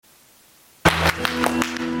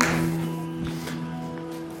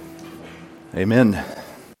Amen.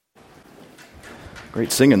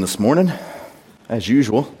 Great singing this morning, as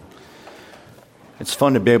usual. It's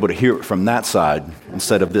fun to be able to hear it from that side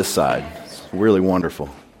instead of this side. It's really wonderful.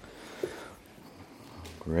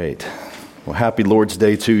 Great. Well, happy Lord's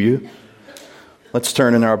Day to you. Let's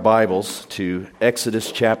turn in our Bibles to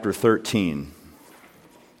Exodus chapter 13.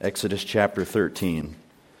 Exodus chapter 13,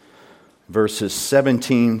 verses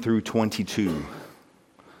 17 through 22.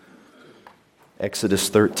 Exodus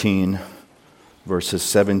 13, verses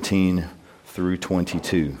 17 through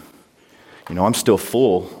 22. You know, I'm still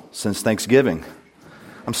full since Thanksgiving.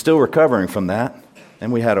 I'm still recovering from that.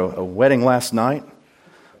 And we had a wedding last night.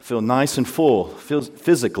 I feel nice and full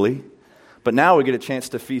physically. But now we get a chance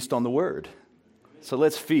to feast on the Word. So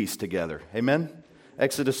let's feast together. Amen?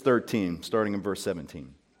 Exodus 13, starting in verse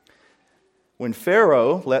 17. When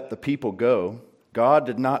Pharaoh let the people go, God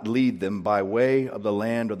did not lead them by way of the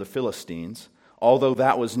land of the Philistines, although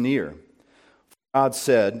that was near. God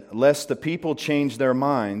said, lest the people change their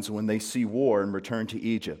minds when they see war and return to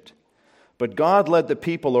Egypt. But God led the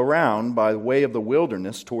people around by way of the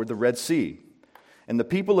wilderness toward the Red Sea. And the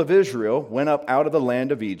people of Israel went up out of the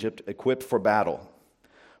land of Egypt, equipped for battle.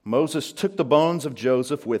 Moses took the bones of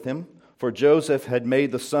Joseph with him, for Joseph had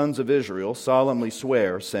made the sons of Israel solemnly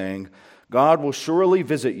swear, saying, God will surely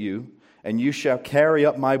visit you, and you shall carry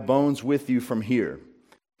up my bones with you from here.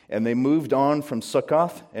 And they moved on from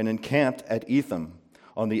Succoth and encamped at Etham,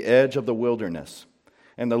 on the edge of the wilderness.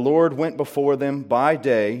 And the Lord went before them by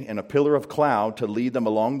day in a pillar of cloud to lead them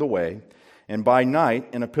along the way, and by night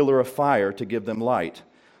in a pillar of fire to give them light,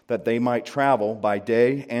 that they might travel by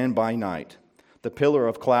day and by night. The pillar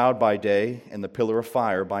of cloud by day and the pillar of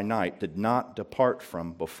fire by night did not depart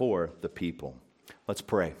from before the people. Let's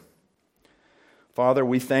pray. Father,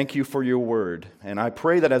 we thank you for your word, and I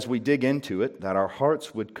pray that as we dig into it, that our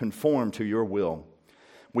hearts would conform to your will.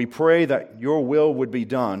 We pray that your will would be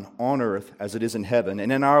done on earth as it is in heaven,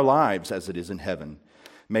 and in our lives as it is in heaven.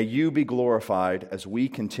 May you be glorified as we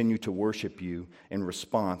continue to worship you in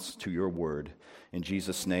response to your word. In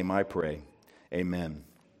Jesus' name I pray. Amen.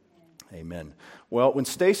 Amen. Well, when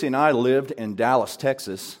Stacy and I lived in Dallas,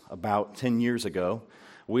 Texas, about 10 years ago,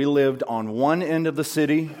 we lived on one end of the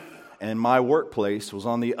city, and my workplace was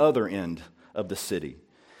on the other end of the city.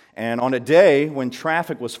 And on a day when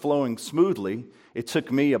traffic was flowing smoothly, it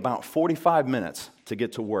took me about 45 minutes to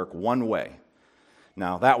get to work one way.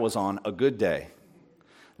 Now, that was on a good day.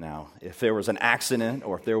 Now, if there was an accident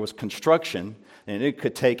or if there was construction, and it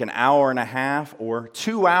could take an hour and a half or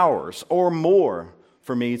 2 hours or more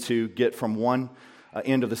for me to get from one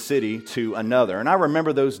end of the city to another. And I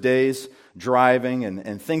remember those days driving,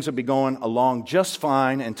 and things would be going along just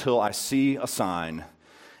fine until I see a sign,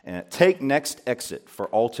 and take next exit for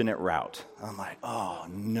alternate route. I'm like, oh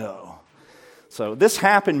no. So this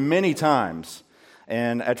happened many times,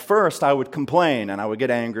 and at first I would complain, and I would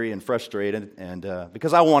get angry and frustrated, and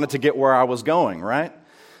because I wanted to get where I was going, right?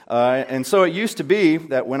 And so it used to be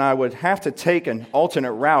that when I would have to take an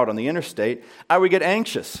alternate route on the interstate, I would get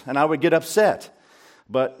anxious, and I would get upset.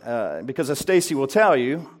 But because as Stacy will tell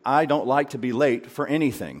you, I don't like to be late for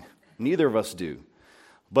anything. Neither of us do.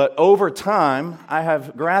 But over time, I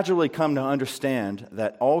have gradually come to understand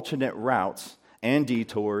that alternate routes and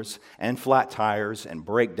detours and flat tires and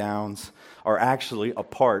breakdowns are actually a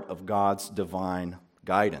part of God's divine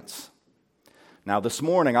guidance. Now, this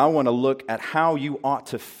morning, I want to look at how you ought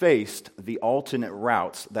to face the alternate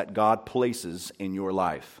routes that God places in your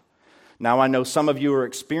life. Now, I know some of you are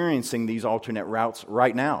experiencing these alternate routes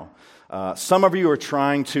right now. Some of you are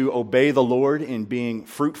trying to obey the Lord in being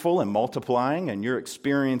fruitful and multiplying, and you're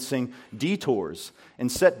experiencing detours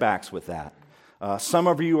and setbacks with that. Some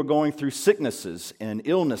of you are going through sicknesses and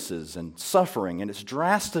illnesses and suffering, and it's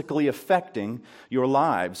drastically affecting your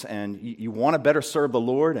lives, and you want to better serve the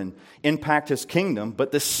Lord and impact His kingdom,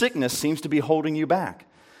 but this sickness seems to be holding you back.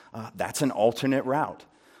 That's an alternate route.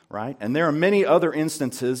 Right? And there are many other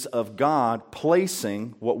instances of God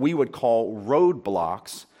placing what we would call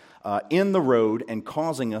roadblocks in the road and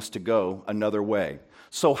causing us to go another way.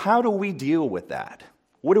 So how do we deal with that?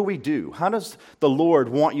 What do we do? How does the Lord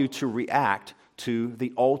want you to react to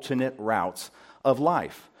the alternate routes of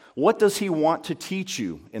life? What does He want to teach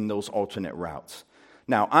you in those alternate routes?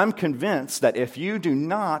 Now, I'm convinced that if you do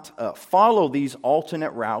not follow these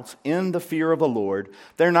alternate routes in the fear of the Lord,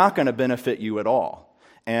 they're not going to benefit you at all.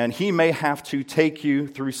 And He may have to take you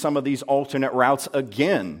through some of these alternate routes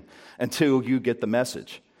again until you get the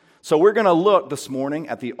message. So we're going to look this morning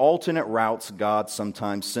at the alternate routes God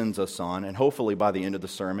sometimes sends us on, and hopefully by the end of the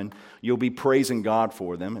sermon, you'll be praising God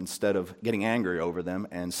for them instead of getting angry over them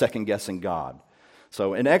and second-guessing God.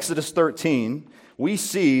 So in Exodus 13, we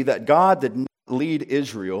see that God did not lead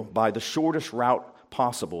Israel by the shortest route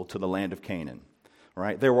possible to the land of Canaan.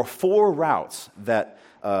 Right? There were 4 routes that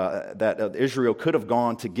Israel could have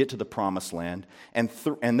gone to get to the promised land, and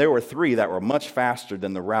there were 3 that were much faster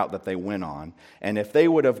than the route that they went on. And if they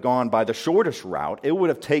would have gone by the shortest route, it would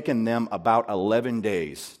have taken them about 11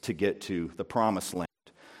 days to get to the promised land.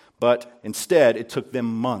 But instead, it took them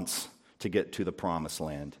months to get to the promised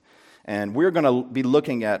land. And we're going to be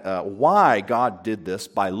looking at why God did this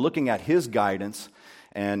by looking at His guidance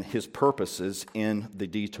and His purposes in the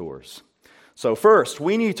detours. So first,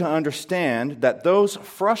 we need to understand that those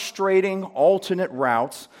frustrating alternate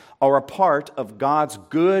routes are a part of God's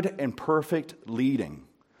good and perfect leading.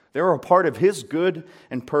 They're a part of His good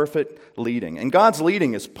and perfect leading. And God's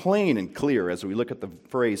leading is plain and clear as we look at the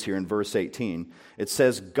phrase here in verse 18. It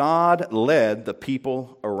says, God led the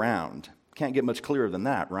people around. Can't get much clearer than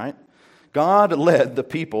that, right? God led the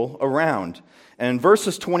people around. And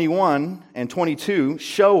verses 21 and 22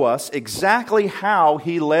 show us exactly how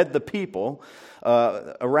He led the people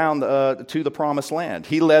around to the promised land.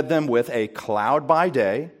 He led them with a cloud by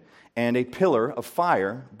day and a pillar of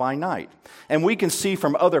fire by night. And we can see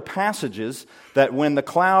from other passages that when the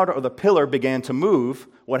cloud or the pillar began to move,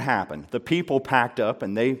 what happened? The people packed up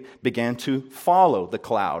and they began to follow the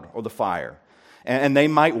cloud or the fire. And they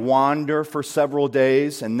might wander for several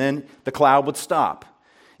days, and then the cloud would stop.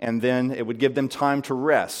 And then it would give them time to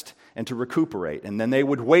rest and to recuperate. And then they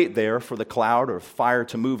would wait there for the cloud or fire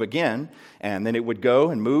to move again, and then it would go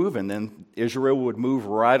and move, and then Israel would move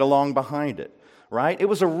right along behind it. Right? It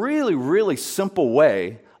was a really, really simple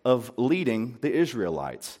way of leading the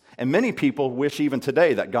Israelites. And many people wish even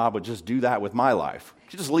today that God would just do that with my life.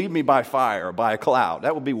 Just lead me by fire or by a cloud.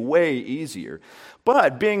 That would be way easier.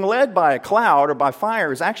 But being led by a cloud or by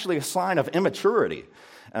fire is actually a sign of immaturity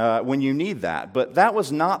when you need that. But that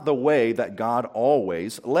was not the way that God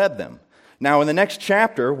always led them. Now, in the next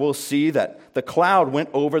chapter, we'll see that the cloud went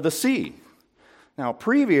over the sea. Now,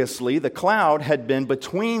 previously, the cloud had been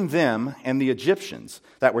between them and the Egyptians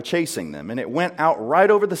that were chasing them, and it went out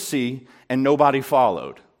right over the sea, and nobody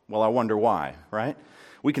followed. Well, I wonder why, right?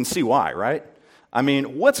 We can see why, right? I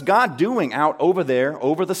mean, what's God doing out over there,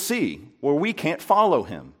 over the sea, where we can't follow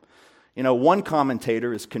Him? You know, one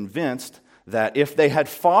commentator is convinced that if they had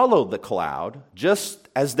followed the cloud, just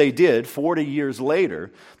as they did 40 years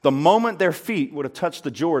later, the moment their feet would have touched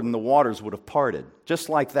the Jordan, the waters would have parted, just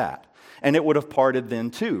like that. And it would have parted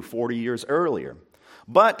then too, 40 years earlier.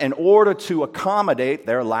 But in order to accommodate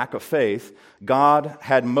their lack of faith, God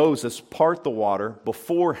had Moses part the water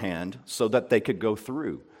beforehand so that they could go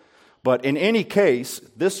through. But in any case,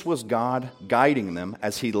 this was God guiding them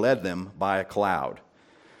as He led them by a cloud.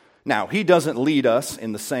 Now, He doesn't lead us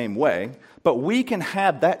in the same way, but we can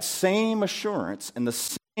have that same assurance and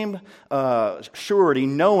the same surety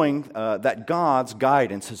knowing that God's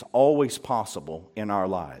guidance is always possible in our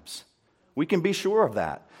lives. We can be sure of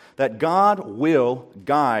that God will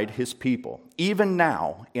guide His people, even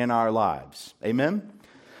now in our lives. Amen?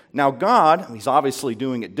 Now, God, He's obviously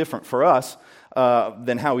doing it different for us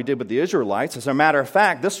than how He did with the Israelites. As a matter of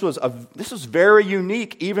fact, this was very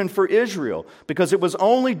unique even for Israel, because it was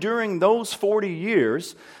only during those 40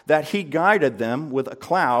 years that He guided them with a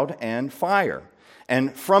cloud and fire.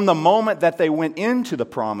 And from the moment that they went into the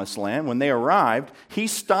promised land, when they arrived, He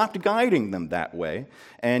stopped guiding them that way,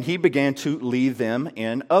 and He began to lead them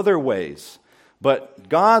in other ways. But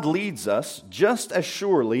God leads us just as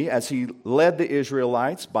surely as He led the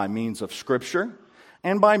Israelites by means of Scripture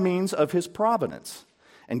and by means of His providence.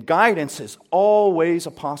 And guidance is always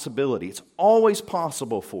a possibility. It's always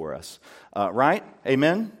possible for us, right?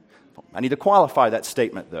 Amen? I need to qualify that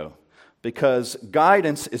statement, though, because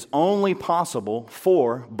guidance is only possible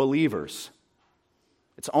for believers.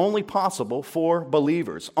 It's only possible for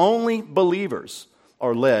believers. Only believers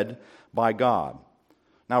are led by God.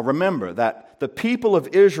 Now remember that the people of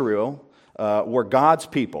Israel were God's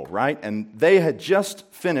people, right? And they had just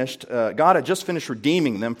finished, God had just finished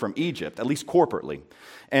redeeming them from Egypt, at least corporately.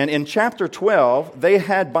 And in chapter 12, they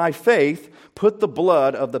had by faith put the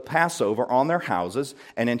blood of the Passover on their houses.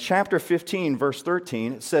 And in chapter 15, verse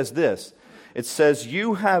 13, it says this. It says,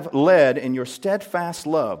 "You have led in your steadfast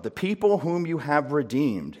love the people whom you have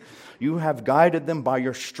redeemed. You have guided them by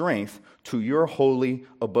your strength to your holy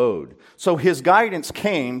abode." So His guidance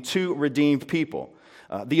came to redeemed people.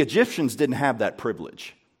 The Egyptians didn't have that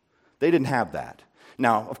privilege. They didn't have that.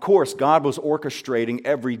 Now, of course, God was orchestrating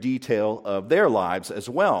every detail of their lives as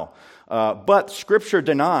well. But Scripture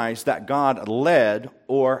denies that God led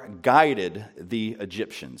or guided the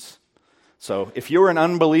Egyptians. So if you're an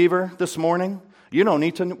unbeliever this morning, You don't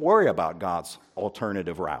need to worry about God's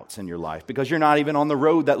alternative routes in your life because you're not even on the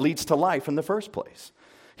road that leads to life in the first place.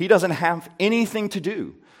 He doesn't have anything to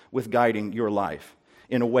do with guiding your life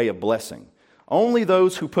in a way of blessing. Only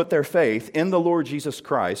those who put their faith in the Lord Jesus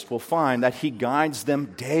Christ will find that He guides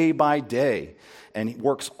them day by day and He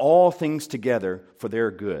works all things together for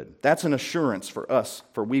their good. That's an assurance for us,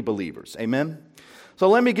 for we believers. Amen? So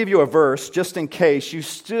let me give you a verse just in case you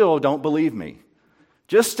still don't believe me.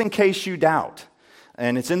 Just in case you doubt.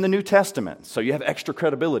 And it's in the New Testament, so you have extra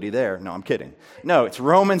credibility there. No, I'm kidding. No, it's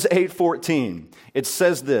Romans 8:14. It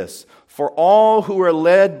says this, "For all who are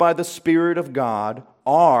led by the Spirit of God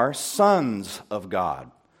are sons of God."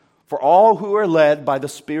 For all who are led by the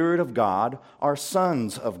Spirit of God are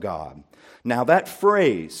sons of God. Now that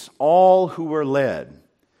phrase, all who are led,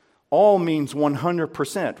 all means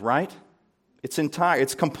 100%, right?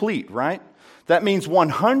 It's complete, right? That means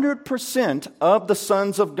 100% of the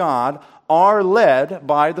sons of God are led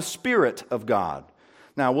by the Spirit of God.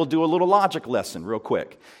 Now, we'll do a little logic lesson real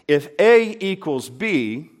quick. If A equals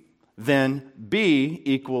B, then B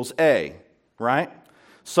equals A, right?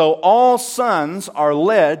 So all sons are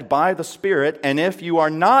led by the Spirit, and if you are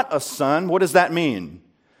not a son, what does that mean?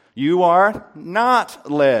 You are not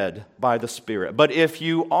led by the Spirit. But if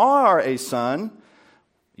you are a son,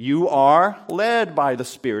 you are led by the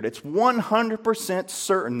Spirit. It's 100%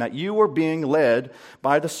 certain that you are being led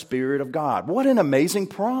by the Spirit of God. What an amazing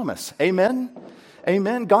promise. Amen?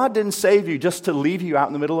 Amen. God didn't save you just to leave you out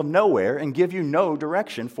in the middle of nowhere and give you no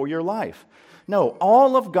direction for your life. No,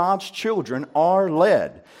 all of God's children are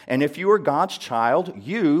led. And if you are God's child,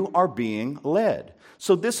 you are being led.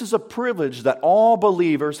 So this is a privilege that all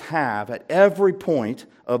believers have at every point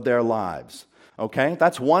of their lives. Okay?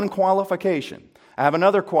 That's one qualification. I have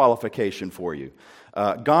another qualification for you.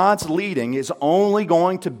 God's leading is only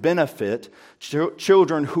going to benefit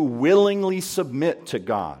children who willingly submit to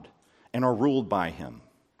God and are ruled by Him.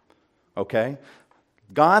 Okay?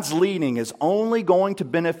 God's leading is only going to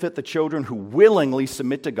benefit the children who willingly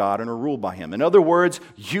submit to God and are ruled by Him. In other words,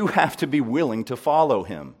 you have to be willing to follow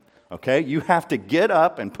Him. Okay? You have to get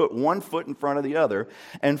up and put one foot in front of the other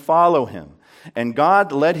and follow Him. And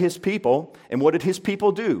God led His people, and what did His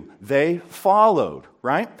people do? They followed,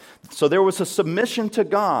 right? So there was a submission to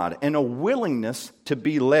God and a willingness to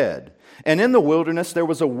be led. And in the wilderness, there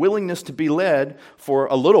was a willingness to be led for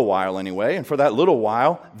a little while anyway, and for that little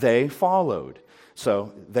while, they followed.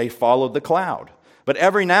 So they followed the cloud. But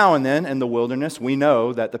every now and then in the wilderness, we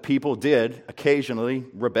know that the people did occasionally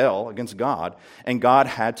rebel against God, and God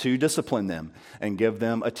had to discipline them and give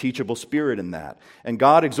them a teachable spirit in that. And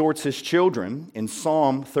God exhorts His children in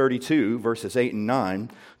Psalm 32, verses 8 and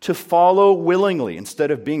 9, to follow willingly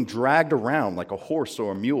instead of being dragged around like a horse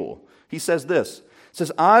or a mule. He says this,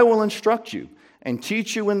 says, "I will instruct you and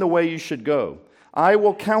teach you in the way you should go. I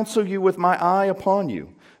will counsel you with my eye upon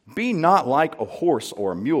you. Be not like a horse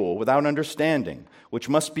or a mule without understanding, which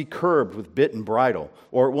must be curbed with bit and bridle,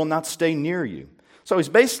 or it will not stay near you." So he's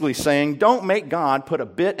basically saying, don't make God put a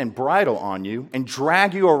bit and bridle on you and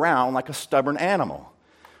drag you around like a stubborn animal,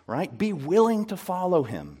 right? Be willing to follow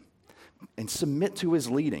Him and submit to His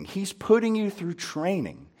leading. He's putting you through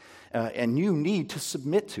training, and you need to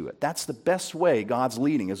submit to it. That's the best way God's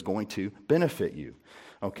leading is going to benefit you.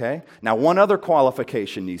 Okay? Now, one other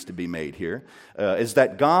qualification needs to be made here, is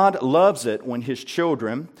that God loves it when His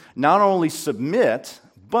children not only submit,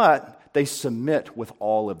 but they submit with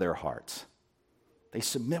all of their hearts. They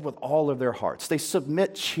submit with all of their hearts. They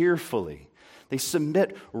submit cheerfully. They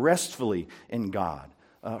submit restfully in God.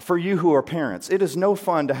 For you who are parents, it is no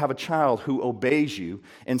fun to have a child who obeys you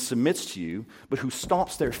and submits to you, but who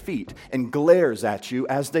stomps their feet and glares at you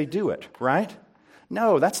as they do it, right?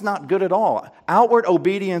 No, that's not good at all. Outward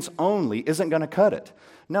obedience only isn't going to cut it.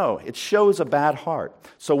 No, it shows a bad heart.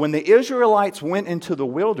 So when the Israelites went into the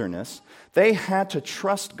wilderness, they had to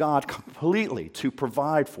trust God completely to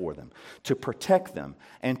provide for them, to protect them,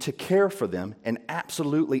 and to care for them in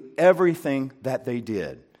absolutely everything that they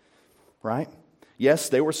did. Right? Yes,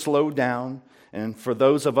 they were slowed down. And for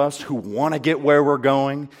those of us who want to get where we're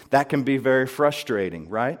going, that can be very frustrating,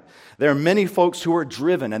 right? There are many folks who are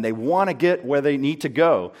driven and they want to get where they need to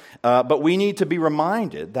go. But we need to be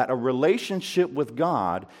reminded that a relationship with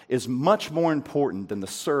God is much more important than the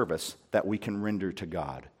service that we can render to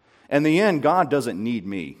God. In the end, God doesn't need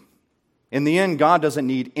me. In the end, God doesn't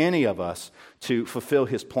need any of us to fulfill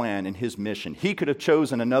His plan and His mission. He could have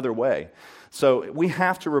chosen another way. So we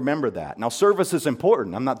have to remember that. Now, service is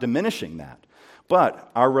important. I'm not diminishing that.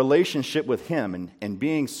 But our relationship with Him and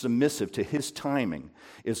being submissive to His timing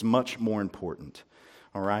is much more important.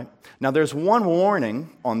 All right? Now, there's one warning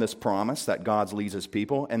on this promise that God leads his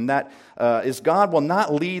people, and that is God will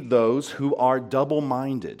not lead those who are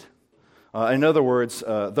double-minded. In other words,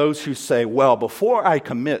 those who say, well, before I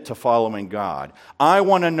commit to following God, I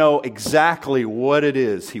want to know exactly what it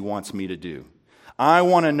is he wants me to do. I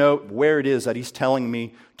want to know where it is that he's telling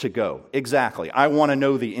me to go. Exactly. I want to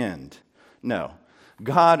know the end. No.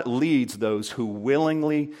 God leads those who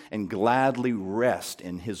willingly and gladly rest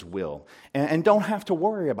in his will and don't have to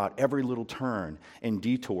worry about every little turn and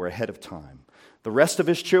detour ahead of time. The rest of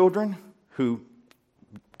his children who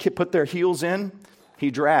put their heels in, he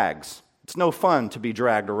drags. It's no fun to be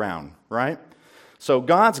dragged around, right? So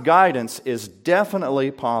God's guidance is definitely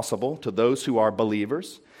possible to those who are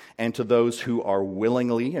believers and to those who are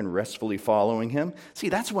willingly and restfully following him. See,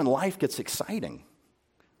 that's when life gets exciting.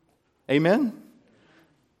 Amen?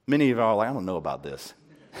 Many of you are like, I don't know about this.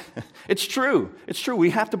 It's true. It's true. We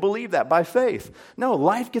have to believe that by faith. No,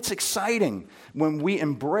 life gets exciting when we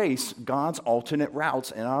embrace God's alternate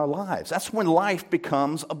routes in our lives. That's when life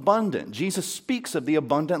becomes abundant. Jesus speaks of the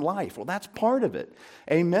abundant life. Well, that's part of it.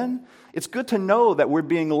 Amen? It's good to know that we're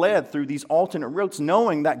being led through these alternate routes,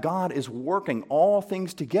 knowing that God is working all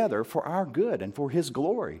things together for our good and for his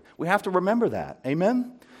glory. We have to remember that.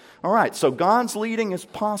 Amen? All right, so God's leading is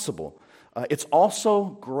possible. It's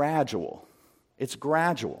also gradual. It's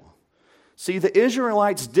gradual. See, the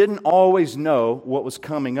Israelites didn't always know what was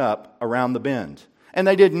coming up around the bend. And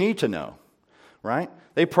they didn't need to know, right?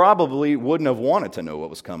 They probably wouldn't have wanted to know what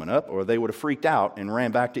was coming up, or they would have freaked out and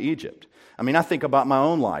ran back to Egypt. I mean, I think about my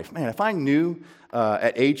own life. Man, if I knew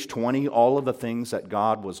at age 20 all of the things that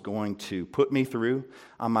God was going to put me through,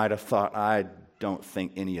 I might have thought, I don't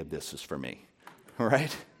think any of this is for me,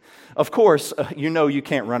 right? Of course, you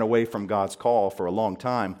can't run away from God's call for a long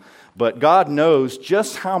time, but God knows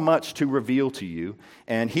just how much to reveal to you,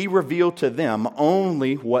 and he revealed to them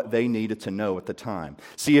only what they needed to know at the time.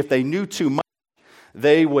 See, if they knew too much,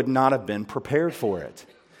 they would not have been prepared for it.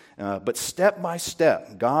 But step by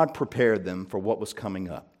step, God prepared them for what was coming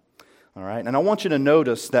up. All right, and I want you to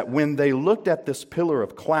notice that when they looked at this pillar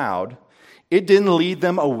of cloud, it didn't lead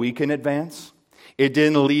them a week in advance. It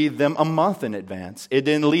didn't lead them a month in advance. It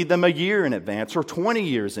didn't lead them a year in advance or 20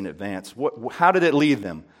 years in advance. How did it lead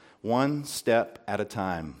them? One step at a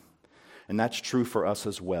time. And that's true for us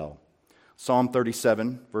as well. Psalm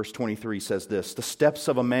 37, verse 23 says this, "The steps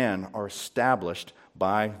of a man are established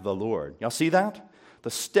by the Lord." Y'all see that?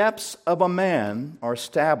 The steps of a man are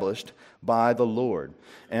established by the Lord.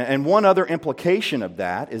 And one other implication of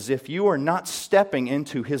that is if you are not stepping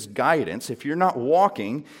into his guidance, if you're not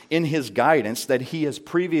walking in his guidance that he has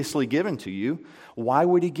previously given to you, why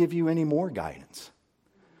would he give you any more guidance?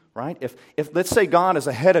 Right? If let's say God is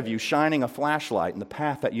ahead of you shining a flashlight in the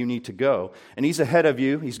path that you need to go, and he's ahead of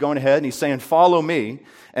you, he's going ahead and he's saying, follow me,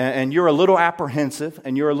 and you're a little apprehensive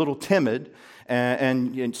and you're a little timid,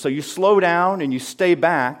 and so you slow down and you stay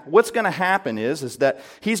back, what's going to happen is that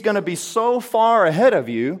he's going to be so far ahead of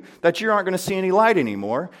you that you aren't going to see any light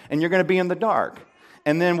anymore, and you're going to be in the dark.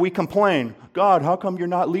 And then we complain, God, how come you're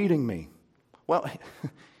not leading me? Well,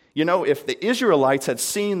 if the Israelites had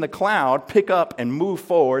seen the cloud pick up and move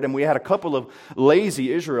forward, and we had a couple of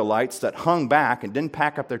lazy Israelites that hung back and didn't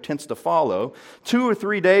pack up their tents to follow, 2 or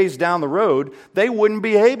 3 days down the road, they wouldn't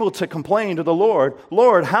be able to complain to the Lord,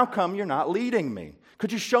 Lord, how come you're not leading me?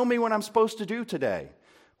 Could you show me what I'm supposed to do today?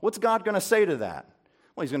 What's God going to say to that?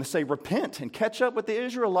 Well, he's going to say, repent and catch up with the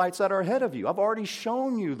Israelites that are ahead of you. I've already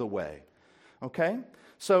shown you the way. Okay?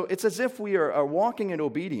 So it's as if we are walking in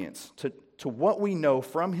obedience to what we know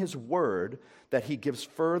from his word, that he gives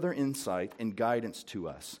further insight and guidance to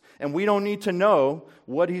us. And we don't need to know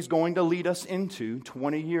what he's going to lead us into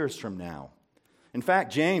 20 years from now. In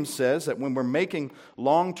fact, James says that when we're making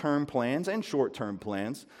long-term plans and short-term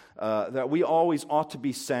plans, that we always ought to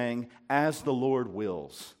be saying, as the Lord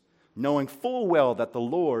wills, knowing full well that the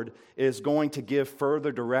Lord is going to give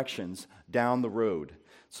further directions down the road.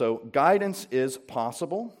 So guidance is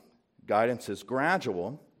possible. Guidance is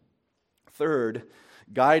gradual. Third,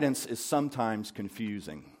 guidance is sometimes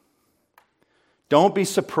confusing. Don't be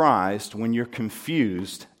surprised when you're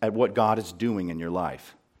confused at what God is doing in your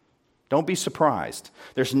life. Don't be surprised.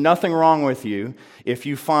 There's nothing wrong with you if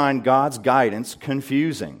you find God's guidance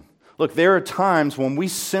confusing. Look, there are times when we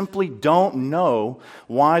simply don't know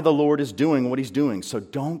why the Lord is doing what he's doing, so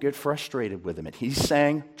don't get frustrated with him. He's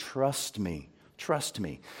saying, trust me, trust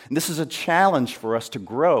me. And this is a challenge for us to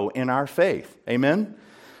grow in our faith. Amen?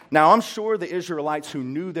 Now, I'm sure the Israelites who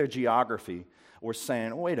knew their geography were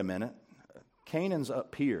saying, wait a minute, Canaan's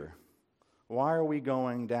up here. Why are we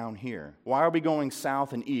going down here? Why are we going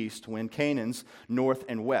south and east when Canaan's north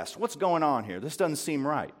and west? What's going on here? This doesn't seem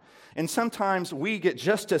right. And sometimes we get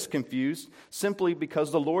just as confused simply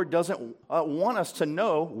because the Lord doesn't want us to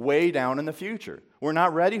know way down in the future. We're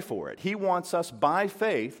not ready for it. He wants us by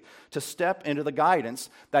faith to step into the guidance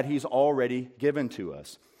that He's already given to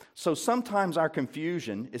us. So sometimes our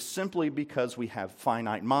confusion is simply because we have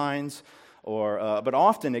finite minds, but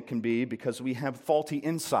often it can be because we have faulty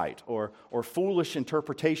insight or foolish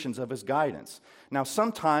interpretations of His guidance. Now,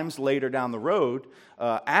 sometimes later down the road,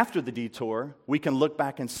 after the detour, we can look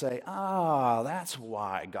back and say, that's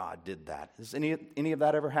why God did that. Has any of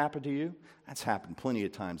that ever happened to you? That's happened plenty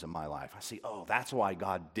of times in my life. I see, that's why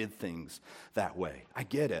God did things that way. I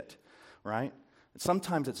get it, right?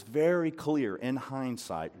 Sometimes it's very clear in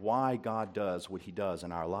hindsight why God does what He does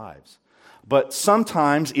in our lives. But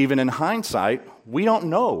sometimes, even in hindsight, we don't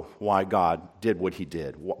know why God did what He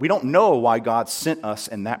did. We don't know why God sent us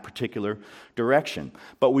in that particular direction.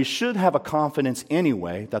 But we should have a confidence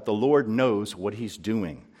anyway that the Lord knows what He's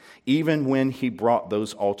doing, even when He brought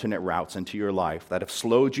those alternate routes into your life that have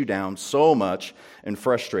slowed you down so much and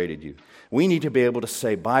frustrated you. We need to be able to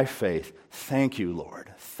say by faith, thank you,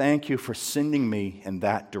 Lord. Thank you for sending me in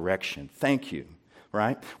that direction. Thank you.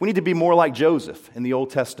 Right? We need to be more like Joseph in the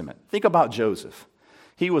Old Testament. Think about Joseph.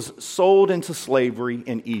 He was sold into slavery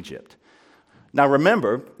in Egypt. Now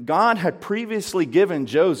remember, God had previously given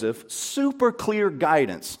Joseph super clear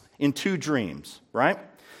guidance in 2 dreams, right?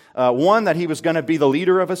 One, that he was going to be the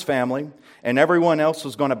leader of his family, and everyone else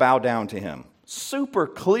was going to bow down to him. Super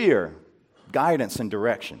clear guidance and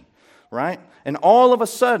direction, right? And all of a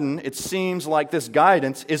sudden, it seems like this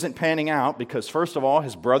guidance isn't panning out because, first of all,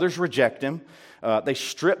 his brothers reject him. They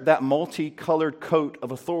strip that multicolored coat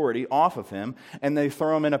of authority off of him, and they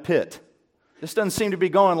throw him in a pit. This doesn't seem to be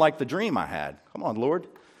going like the dream I had. Come on, Lord,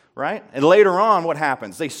 right? And later on, what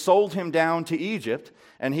happens? They sold him down to Egypt,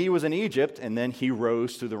 and he was in Egypt, and then he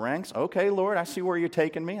rose through the ranks. Okay, Lord, I see where you're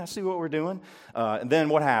taking me. I see what we're doing. And then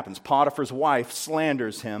what happens? Potiphar's wife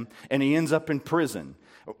slanders him, and he ends up in prison.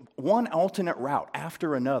 One alternate route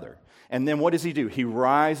after another. And then what does he do? He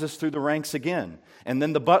rises through the ranks again. And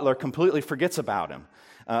then the butler completely forgets about him.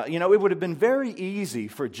 It would have been very easy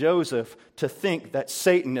for Joseph to think that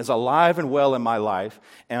Satan is alive and well in my life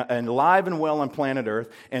and alive and well on planet Earth,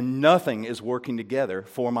 and nothing is working together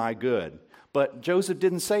for my good. But Joseph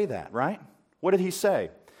didn't say that, right? What did he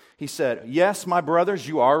say? He said, yes, my brothers,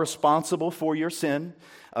 you are responsible for your sin.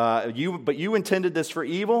 But you intended this for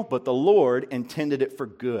evil, but the Lord intended it for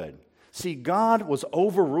good. See, God was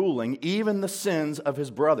overruling even the sins of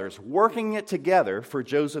his brothers, working it together for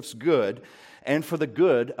Joseph's good and for the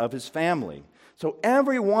good of his family. So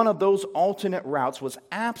every one of those alternate routes was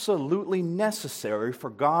absolutely necessary for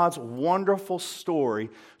God's wonderful story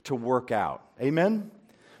to work out. Amen?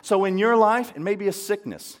 So in your life, it may be a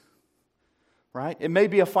sickness, right? It may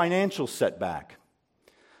be a financial setback.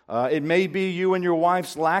 It may be you and your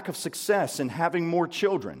wife's lack of success in having more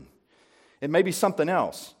children. It may be something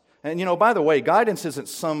else. And, by the way, guidance isn't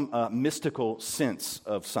some mystical sense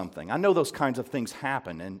of something. I know those kinds of things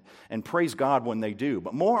happen, and praise God when they do.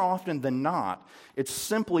 But more often than not, it's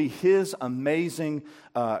simply His amazing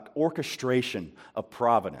orchestration of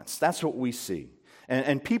providence. That's what we see.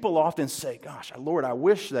 And people often say, gosh, Lord, I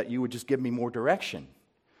wish that you would just give me more direction.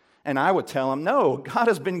 And I would tell him, no, God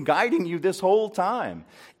has been guiding you this whole time.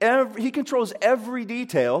 He controls every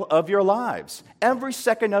detail of your lives. Every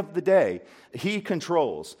second of the day, He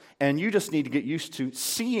controls. And you just need to get used to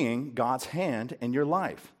seeing God's hand in your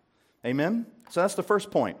life. Amen? So that's the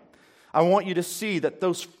first point. I want you to see that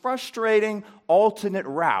those frustrating alternate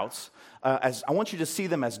routes, I want you to see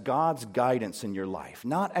them as God's guidance in your life,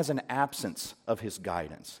 not as an absence of His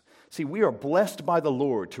guidance. See, we are blessed by the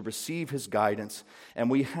Lord to receive His guidance, and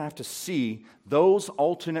we have to see those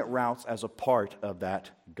alternate routes as a part of that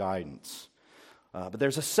guidance. But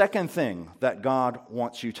there's a second thing that God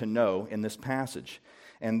wants you to know in this passage,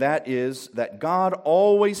 and that is that God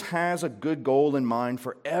always has a good goal in mind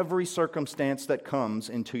for every circumstance that comes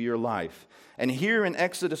into your life. And here in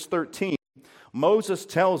Exodus 13, Moses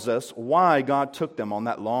tells us why God took them on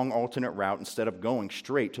that long alternate route instead of going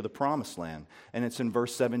straight to the promised land. And it's in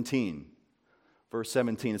verse 17. Verse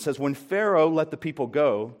 17, it says, when Pharaoh let the people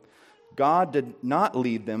go, God did not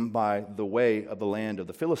lead them by the way of the land of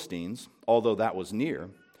the Philistines, although that was near.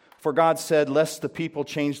 For God said, lest the people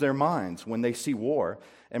change their minds when they see war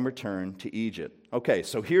and return to Egypt. Okay,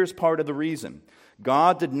 so here's part of the reason.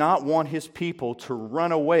 God did not want His people to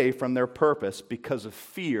run away from their purpose because of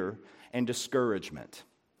fear and discouragement.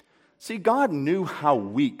 See, God knew how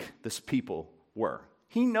weak this people were.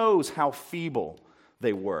 He knows how feeble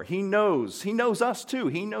they were. He knows us too.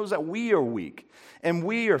 He knows that we are weak and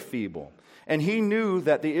we are feeble. And he knew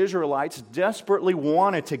that the Israelites desperately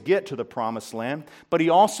wanted to get to the promised land, but he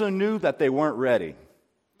also knew that they weren't ready.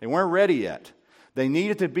 They weren't ready yet. They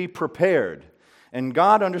needed to be prepared. And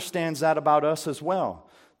God understands that about us as well,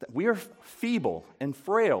 that we are feeble and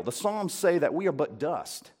frail. The Psalms say that we are but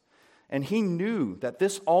dust. And he knew that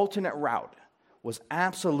this alternate route was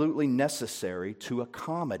absolutely necessary to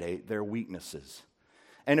accommodate their weaknesses.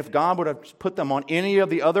 And if God would have put them on any of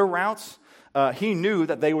the other routes, he knew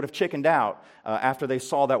that they would have chickened out after they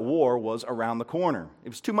saw that war was around the corner. It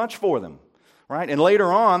was too much for them, right? And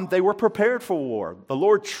later on, they were prepared for war. The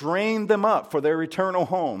Lord trained them up for their eternal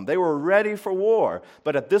home. They were ready for war,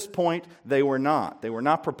 but at this point, they were not. They were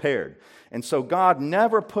not prepared. And so God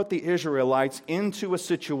never put the Israelites into a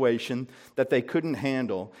situation that they couldn't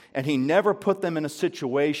handle, and he never put them in a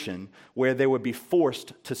situation where they would be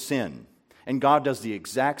forced to sin. And God does the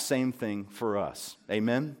exact same thing for us.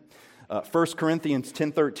 Amen? 1 Corinthians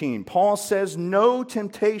 10:13, Paul says, "No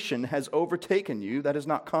temptation has overtaken you that is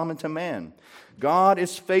not common to man. God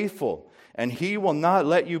is faithful, and he will not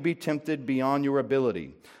let you be tempted beyond your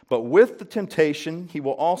ability. But with the temptation, he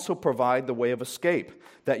will also provide the way of escape,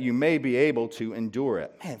 that you may be able to endure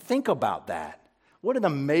it." Man, think about that. What an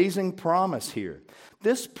amazing promise here.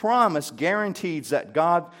 This promise guarantees that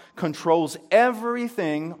God controls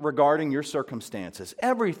everything regarding your circumstances.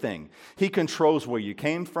 Everything. He controls where you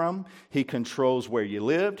came from. He controls where you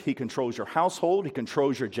lived. He controls your household. He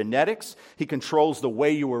controls your genetics. He controls the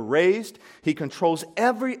way you were raised. He controls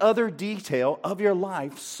every other detail of your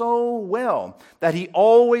life so well that he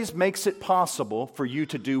always makes it possible for you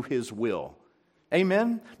to do his will.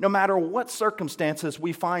 Amen? No matter what circumstances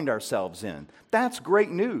we find ourselves in. That's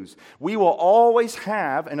great news. We will always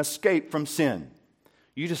have an escape from sin.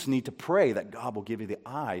 You just need to pray that God will give you the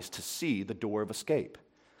eyes to see the door of escape.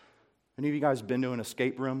 Any of you guys been to an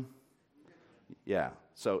escape room? Yeah.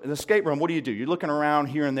 So in the escape room, what do? You're looking around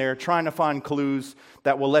here and there trying to find clues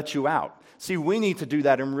that will let you out. See, we need to do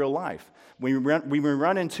that in real life. When we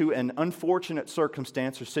run into an unfortunate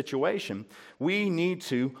circumstance or situation, we need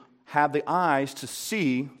to have the eyes to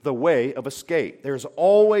see the way of escape. There's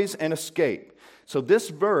always an escape. So this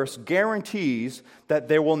verse guarantees that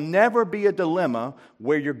there will never be a dilemma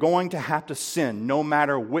where you're going to have to sin no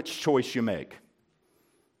matter which choice you make.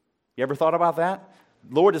 You ever thought about that?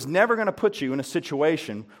 Lord is never going to put you in a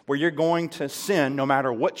situation where you're going to sin no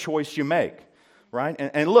matter what choice you make, right?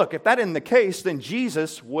 And look, if that isn't the case, then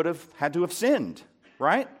Jesus would have had to have sinned,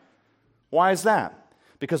 right? Why is that?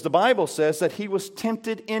 Because the Bible says that he was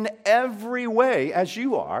tempted in every way as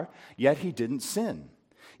you are, yet he didn't sin.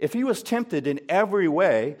 If he was tempted in every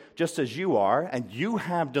way, just as you are, and you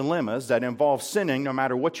have dilemmas that involve sinning no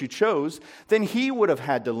matter what you chose, then he would have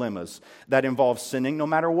had dilemmas that involve sinning no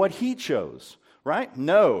matter what he chose, right?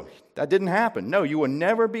 No, that didn't happen. No, you will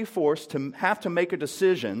never be forced to have to make a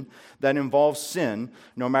decision that involves sin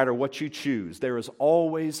no matter what you choose. There is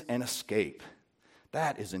always an escape.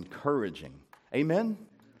 That is encouraging. Amen?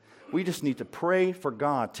 We just need to pray for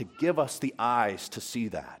God to give us the eyes to see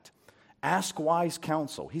that. Ask wise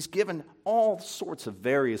counsel. He's given all sorts of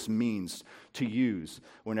various means to use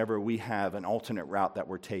whenever we have an alternate route that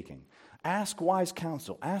we're taking. Ask wise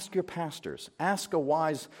counsel. Ask your pastors. Ask a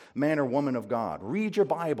wise man or woman of God. Read your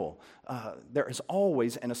Bible. There is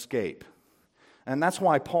always an escape. And that's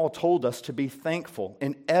why Paul told us to be thankful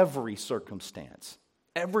in every circumstance.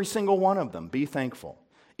 Every single one of them, be thankful.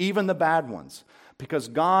 Even the bad ones. Because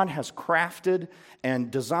God has crafted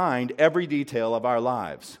and designed every detail of our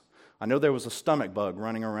lives. I know there was a stomach bug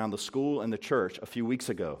running around the school and the church a few weeks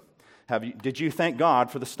ago. Did you thank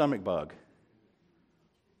God for the stomach bug?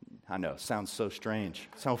 I know, it sounds so strange,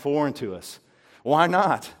 so foreign to us. Why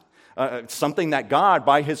not? It's something that God,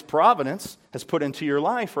 by his providence, has put into your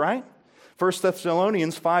life, right? 1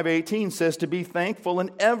 Thessalonians 5:18 says to be thankful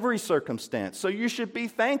in every circumstance. So you should be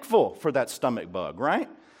thankful for that stomach bug, right?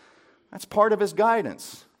 That's part of his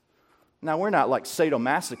guidance. Now, we're not like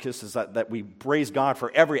sadomasochists that we praise God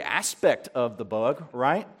for every aspect of the bug,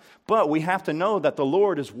 right? But we have to know that the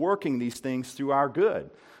Lord is working these things through our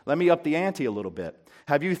good. Let me up the ante a little bit.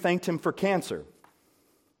 Have you thanked him for cancer?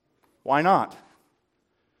 Why not?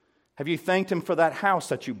 Have you thanked him for that house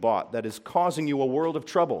that you bought that is causing you a world of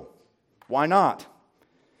trouble? Why not?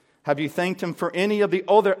 Have you thanked him for any of the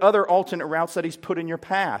other alternate routes that he's put in your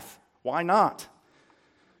path? Why not?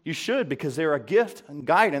 You should, because they're a gift and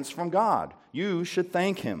guidance from God. You should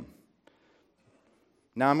thank him.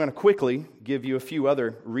 Now I'm going to quickly give you a few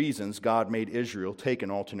other reasons God made Israel take an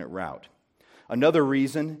alternate route. Another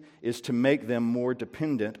reason is to make them more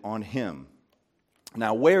dependent on him.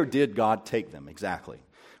 Now, where did God take them exactly?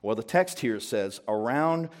 Well, the text here says,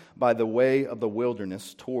 around by the way of the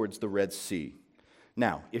wilderness towards the Red Sea.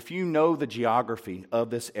 Now, if you know the geography of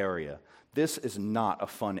this area, this is not a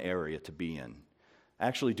fun area to be in.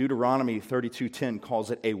 Actually, Deuteronomy 32:10 calls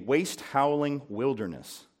it a waste-howling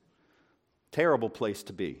wilderness. Terrible place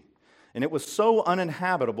to be. And it was so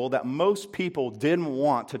uninhabitable that most people didn't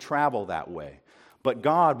want to travel that way. But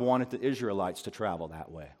God wanted the Israelites to travel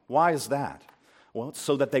that way. Why is that? Well, it's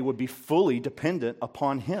so that they would be fully dependent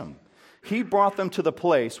upon Him. He brought them to the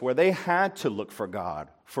place where they had to look for God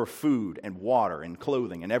for food and water and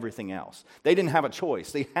clothing and everything else. They didn't have a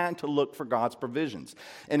choice. They had to look for God's provisions.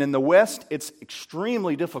 And in the West, it's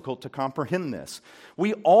extremely difficult to comprehend this.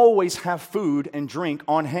 We always have food and drink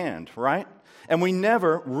on hand, right? And we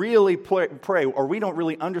never really pray, or we don't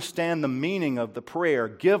really understand the meaning of the prayer,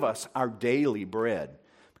 give us our daily bread.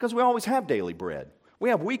 Because we always have daily bread. We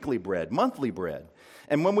have weekly bread, monthly bread.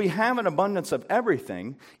 And when we have an abundance of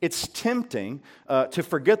everything, it's tempting to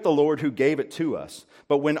forget the Lord who gave it to us.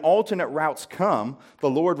 But when alternate routes come, the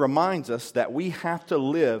Lord reminds us that we have to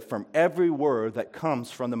live from every word that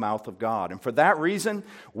comes from the mouth of God. And for that reason,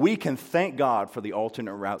 we can thank God for the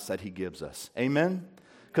alternate routes that He gives us. Amen?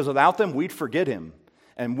 Because without them, we'd forget Him.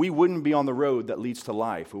 And we wouldn't be on the road that leads to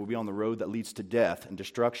life. We would be on the road that leads to death and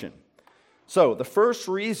destruction. So, the first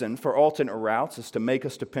reason for alternate routes is to make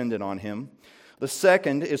us dependent on Him. The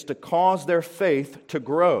second is to cause their faith to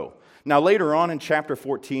grow. Now, later on in chapter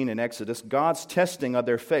 14 in Exodus, God's testing of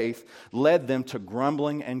their faith led them to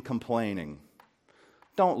grumbling and complaining.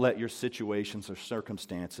 Don't let your situations or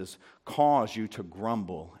circumstances cause you to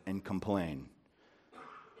grumble and complain.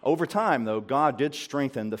 Over time, though, God did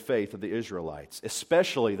strengthen the faith of the Israelites,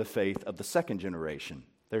 especially the faith of the second generation,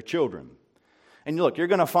 their children. And look, you're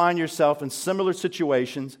going to find yourself in similar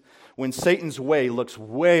situations when Satan's way looks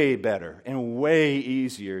way better and way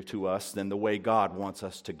easier to us than the way God wants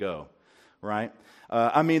us to go, right?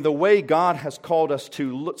 The way God has called us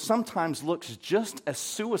to sometimes looks just as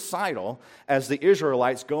suicidal as the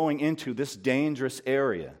Israelites going into this dangerous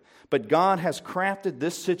area. But God has crafted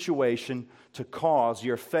this situation to cause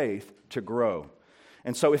your faith to grow.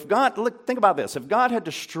 And so if God, think about this, if God had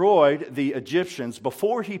destroyed the Egyptians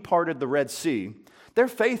before He parted the Red Sea, their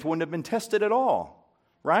faith wouldn't have been tested at all,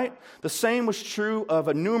 right? The same was true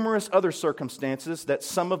of numerous other circumstances that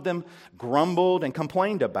some of them grumbled and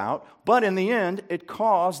complained about, but in the end, it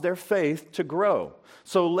caused their faith to grow.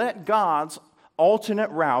 So let God's alternate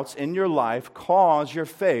routes in your life cause your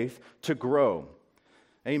faith to grow.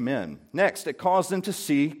 Amen. Next, it caused them to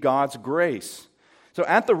see God's grace. So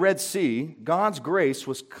at the Red Sea, God's grace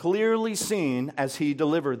was clearly seen as He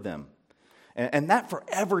delivered them. And that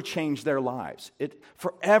forever changed their lives. It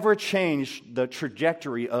forever changed the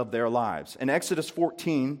trajectory of their lives. In Exodus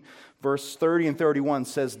 14, verse 30 and 31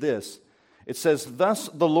 says this. It says, "Thus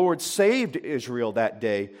the Lord saved Israel that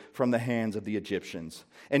day from the hands of the Egyptians.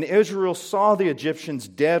 And Israel saw the Egyptians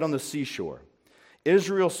dead on the seashore.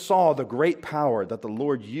 Israel saw the great power that the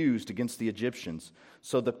Lord used against the Egyptians.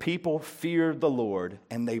 So the people feared the Lord,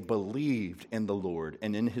 and they believed in the Lord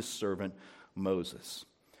and in His servant Moses."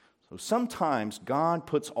 So sometimes God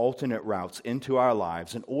puts alternate routes into our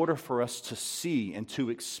lives in order for us to see and to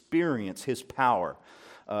experience His power.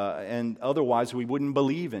 And otherwise we wouldn't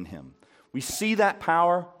believe in Him. We see that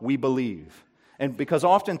power, we believe. And because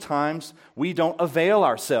oftentimes we don't avail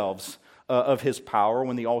ourselves of His power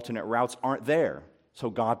when the alternate routes aren't there. So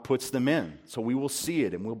God puts them in. So we will see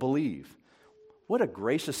it and we'll believe. What a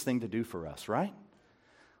gracious thing to do for us, right?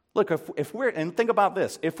 Look, and think about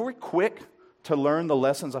this. If we're quick to learn the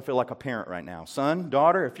lessons, I feel like a parent right now. Son,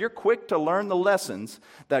 daughter, if you're quick to learn the lessons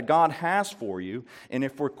that God has for you, and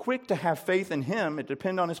if we're quick to have faith in Him and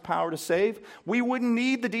depend on His power to save, we wouldn't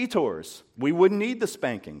need the detours. We wouldn't need the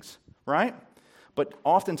spankings, right? But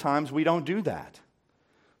oftentimes we don't do that.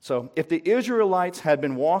 So if the Israelites had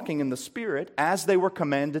been walking in the Spirit as they were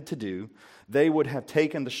commanded to do, they would have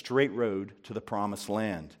taken the straight road to the promised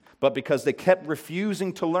land. But because they kept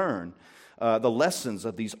refusing to learn the lessons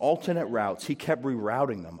of these alternate routes, He kept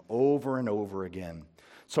rerouting them over and over again.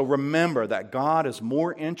 So remember that God is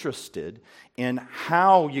more interested in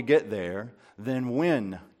how you get there than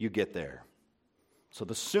when you get there. So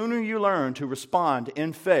the sooner you learn to respond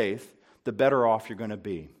in faith, the better off you're going to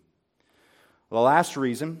be. The last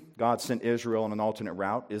reason God sent Israel on an alternate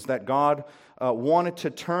route is that God wanted to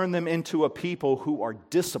turn them into a people who are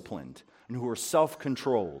disciplined and who are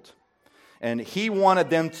self-controlled. And He wanted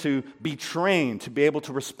them to be trained to be able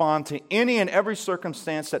to respond to any and every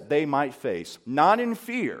circumstance that they might face, not in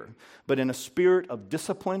fear, but in a spirit of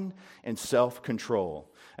discipline and self-control.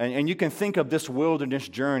 And you can think of this wilderness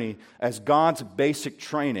journey as God's basic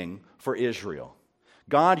training for Israel.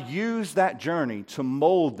 God used that journey to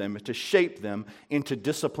mold them, to shape them into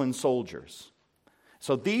disciplined soldiers.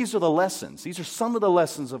 So these are the lessons. These are some of the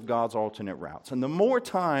lessons of God's alternate routes. And the more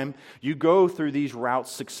time you go through these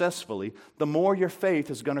routes successfully, the more your faith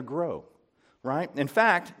is going to grow, right? In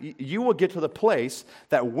fact, you will get to the place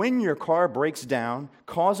that when your car breaks down,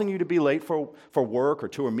 causing you to be late for work or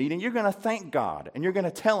to a meeting, you're going to thank God. And you're going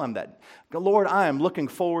to tell Him that, Lord, I am looking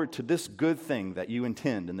forward to this good thing that you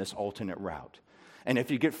intend in this alternate route. And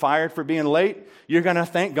if you get fired for being late, you're going to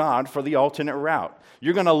thank God for the alternate route.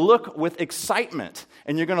 You're going to look with excitement,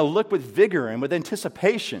 and you're going to look with vigor and with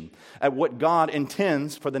anticipation at what God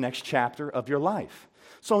intends for the next chapter of your life.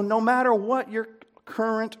 So no matter what your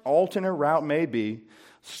current alternate route may be,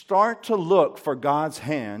 start to look for God's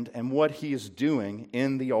hand and what He is doing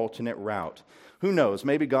in the alternate route. Who knows?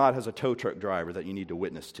 Maybe God has a tow truck driver that you need to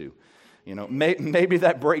witness to. You know, maybe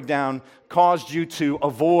that breakdown caused you to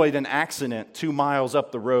avoid an accident 2 miles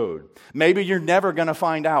up the road. Maybe you're never going to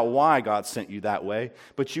find out why God sent you that way,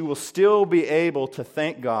 but you will still be able to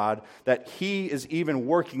thank God that He is even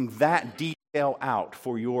working that detail out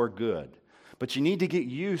for your good. But you need to get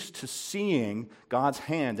used to seeing God's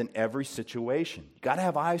hand in every situation. You've got to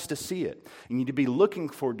have eyes to see it. You need to be looking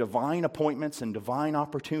for divine appointments and divine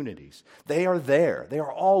opportunities. They are there. They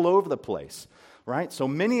are all over the place. Right? So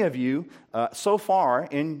many of you, so far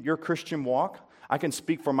in your Christian walk, I can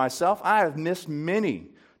speak for myself, I have missed many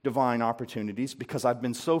divine opportunities because I've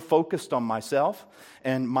been so focused on myself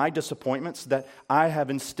and my disappointments that I have,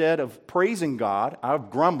 instead of praising God, I've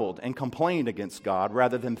grumbled and complained against God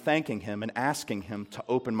rather than thanking Him and asking Him to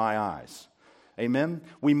open my eyes. Amen?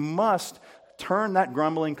 We must turn that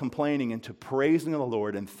grumbling, complaining into praising the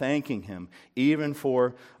Lord and thanking Him, even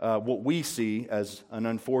for what we see as an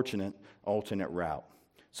unfortunate alternate route.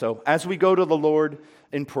 So as we go to the Lord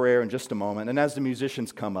in prayer in just a moment, and as the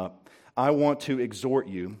musicians come up, I want to exhort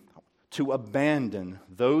you to abandon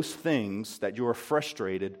those things that you are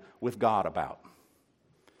frustrated with God about.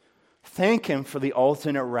 Thank Him for the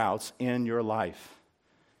alternate routes in your life.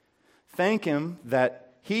 Thank Him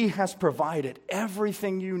that He has provided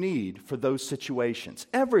everything you need for those situations.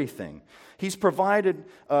 Everything. He's provided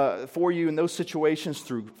for you in those situations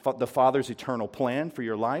through the Father's eternal plan for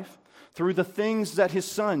your life, through the things that His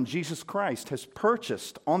Son, Jesus Christ, has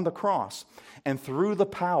purchased on the cross, and through the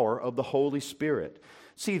power of the Holy Spirit.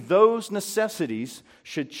 See, those necessities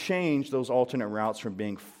should change those alternate routes from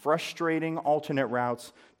being frustrating alternate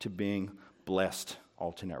routes to being blessed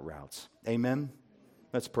alternate routes. Amen?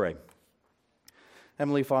 Let's pray.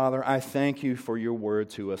 Heavenly Father, I thank You for Your word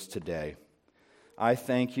to us today. I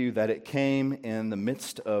thank You that it came in the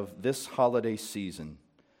midst of this holiday season.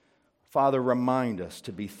 Father, remind us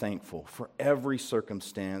to be thankful for every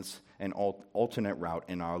circumstance and alternate route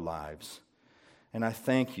in our lives. And I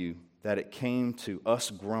thank You that it came to us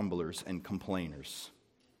grumblers and complainers.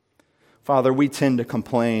 Father, we tend to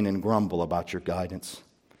complain and grumble about Your guidance.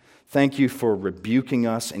 Thank You for rebuking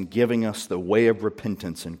us and giving us the way of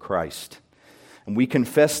repentance in Christ. And we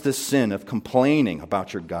confess this sin of complaining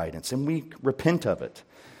about Your guidance, and we repent of it.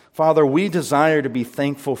 Father, we desire to be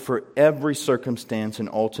thankful for every circumstance and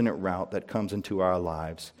alternate route that comes into our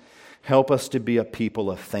lives. Help us to be a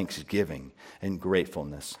people of thanksgiving and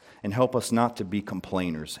gratefulness, and help us not to be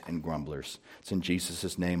complainers and grumblers. It's in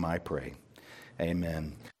Jesus' name I pray.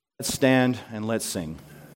 Amen. Let's stand and let's sing.